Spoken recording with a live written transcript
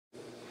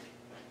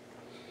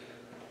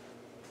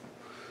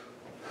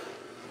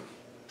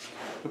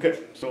Okay,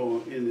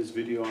 so in this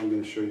video I'm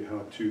going to show you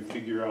how to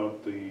figure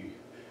out the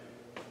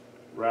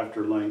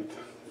rafter length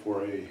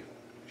for a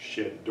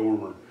shed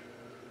dormer.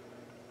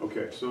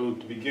 Okay, so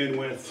to begin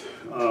with,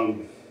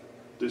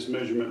 this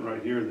measurement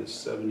right here, this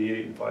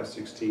 78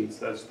 5/16,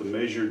 that's the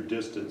measured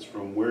distance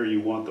from where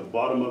you want the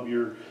bottom of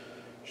your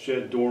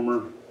shed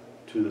dormer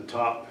to the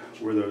top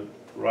where the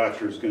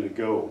rafter is going to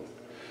go.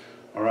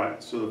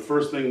 Alright, so the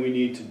first thing we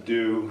need to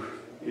do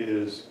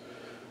is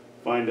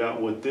find out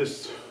what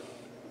this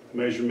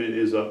measurement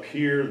is up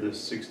here,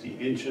 this 60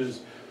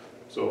 inches.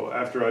 So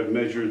after I've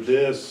measured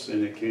this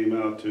and it came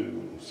out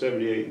to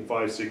 78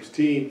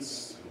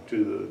 5/16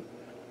 to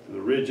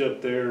the ridge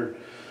up there,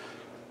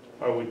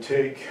 I would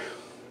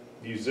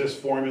use this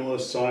formula,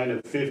 sine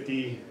of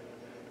 50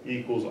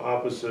 equals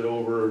opposite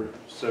over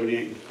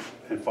 78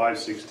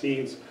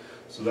 5/16.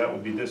 So that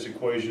would be this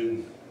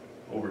equation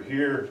over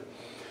here.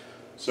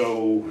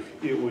 So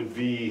it would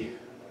be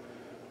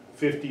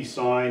 50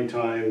 sine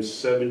times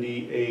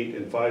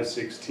 78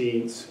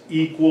 5/16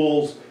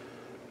 equals,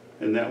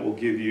 and that will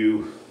give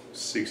you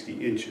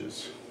 60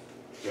 inches.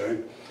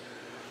 Okay.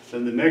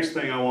 Then the next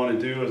thing I want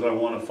to do is I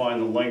want to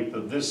find the length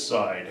of this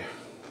side.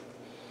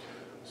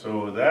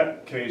 So in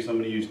that case I'm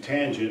going to use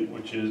tangent,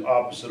 which is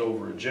opposite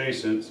over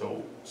adjacent.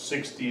 So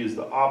 60 is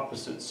the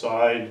opposite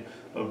side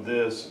of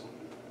this,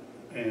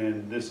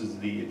 and this is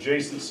the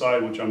adjacent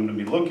side, which I'm going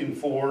to be looking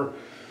for.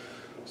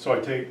 So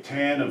I take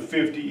tan of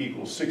 50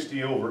 equals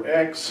 60 over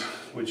x,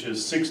 which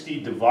is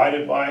 60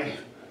 divided by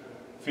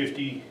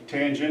 50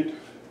 tangent,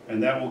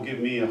 and that will give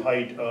me a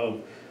height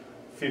of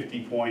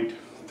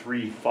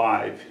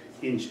 50.35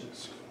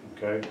 inches.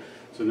 Okay,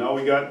 so now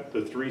we got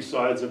the three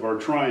sides of our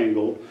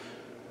triangle.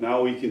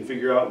 Now we can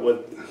figure out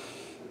what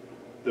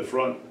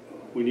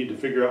we need to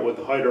figure out what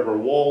the height of our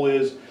wall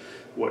is,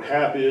 what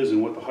hap is,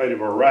 and what the height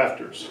of our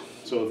rafters.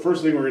 So the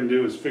first thing we're going to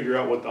do is figure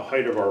out what the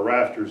height of our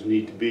rafters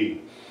need to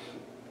be.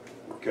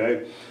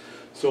 Okay,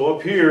 so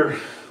up here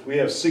we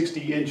have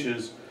 60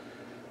 inches.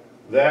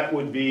 This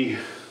would be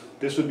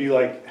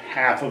like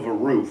half of a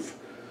roof.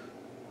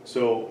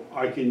 So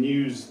I can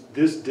use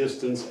this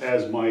distance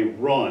as my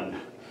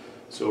run.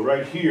 So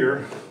right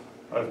here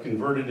I've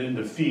converted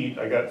into feet.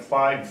 I got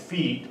 5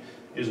 feet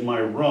is my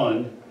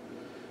run.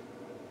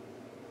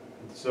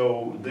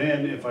 So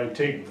then if I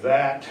take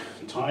that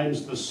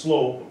times the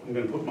slope, I'm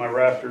going to put my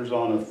rafters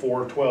on a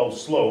 412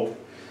 slope.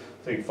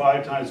 Take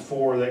 5 times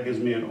 4, that gives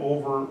me an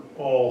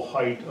overall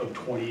height of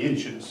 20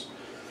 inches.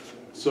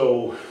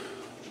 So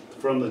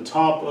from the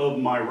top of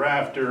my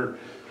rafter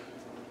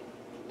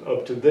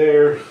up to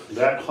there,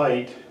 that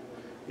height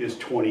is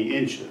 20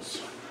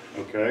 inches.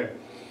 Okay.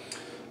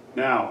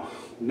 Now,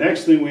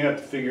 next thing we have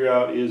to figure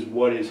out is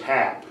what is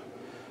hap.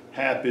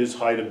 Hap is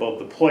height above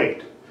the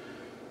plate.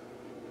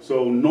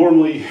 So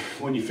normally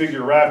when you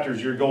figure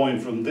rafters, you're going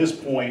from this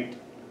point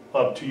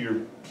up to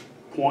your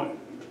point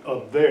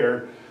up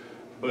there.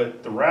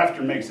 But the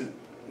rafter makes it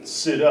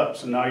sit up,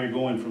 so now you're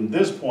going from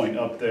this point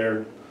up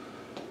there.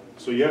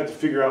 So you have to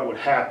figure out what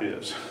hap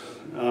is.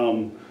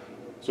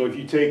 So if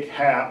you take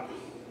hap,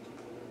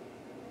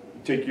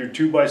 you take your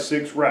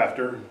 2x6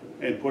 rafter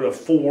and put a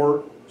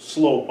 4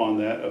 slope on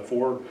that, a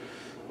 4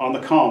 on the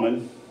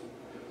common,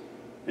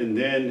 and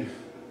then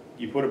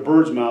you put a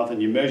bird's mouth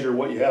and you measure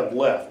what you have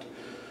left.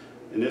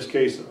 In this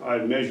case, I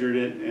measured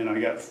it and I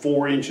got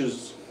 4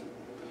 inches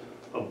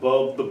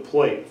above the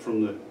plate.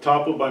 From the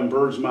top of my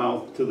bird's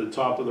mouth to the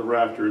top of the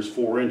rafter is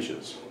 4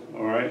 inches.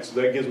 Alright, so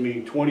that gives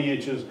me 20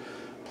 inches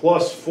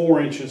plus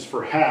 4 inches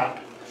for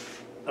hap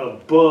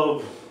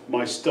above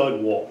my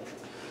stud wall.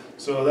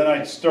 So then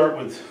I start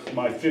with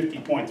my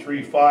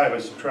 50.35, I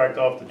subtract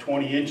off the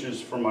 20 inches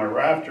from my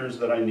rafters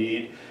that I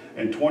need,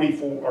 and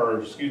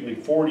 44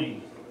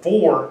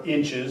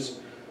 inches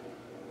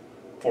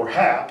for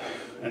hap,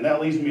 and that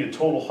leaves me a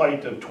total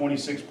height of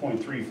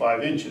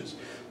 26.35 inches.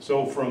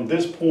 So from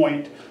this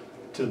point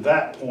to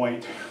that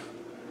point,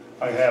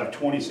 I have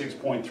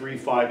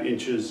 26.35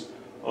 inches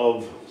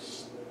of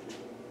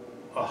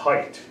a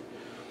height.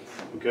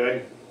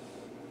 Okay?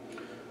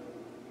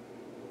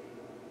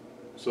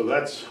 So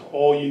that's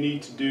all you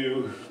need to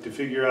do to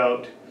figure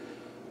out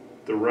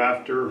the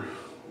rafter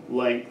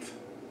length.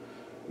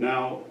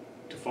 Now,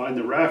 to find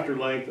the rafter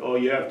length, all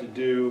you have to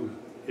do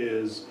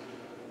is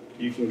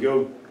you can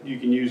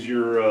use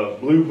your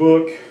blue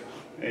book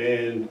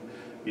and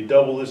you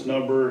double this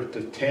number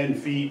to 10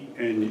 feet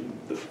and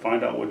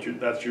find out what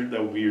that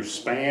would be your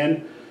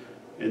span,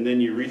 and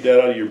then you read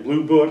that out of your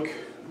blue book,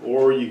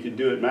 or you could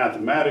do it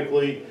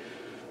mathematically.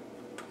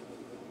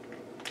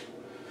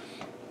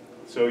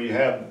 So you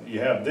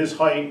have this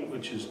height,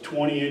 which is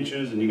 20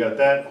 inches, and you got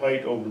that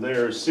height over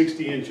there is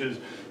 60 inches.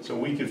 So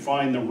we could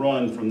find the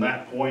run from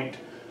that point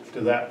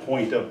to that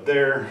point up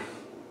there.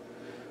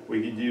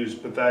 We could use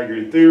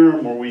Pythagorean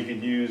theorem, or we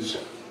could use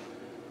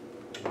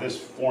this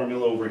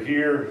formula over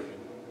here.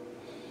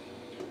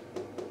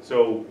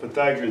 So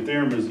Pythagorean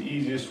theorem is the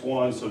easiest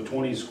one. So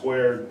 20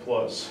 squared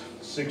plus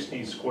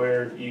 60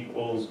 squared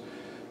equals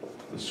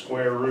the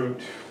square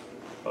root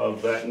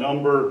of that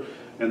number,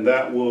 and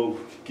that will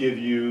give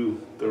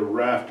you the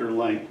rafter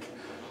length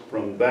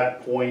from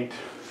that point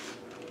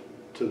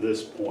to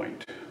this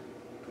point,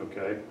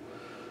 okay?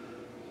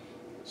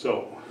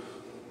 So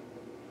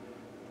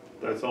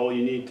that's all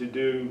you need to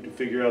do to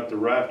figure out the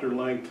rafter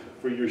length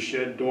for your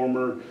shed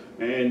dormer,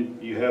 and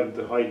you have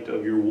the height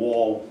of your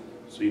wall,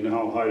 so you know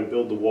how high to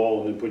build the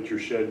wall and then put your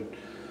shed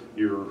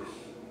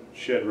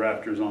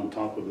rafters on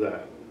top of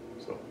that.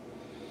 So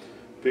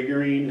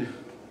figuring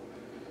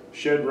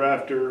shed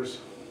rafters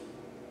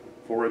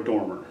for a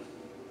dormer.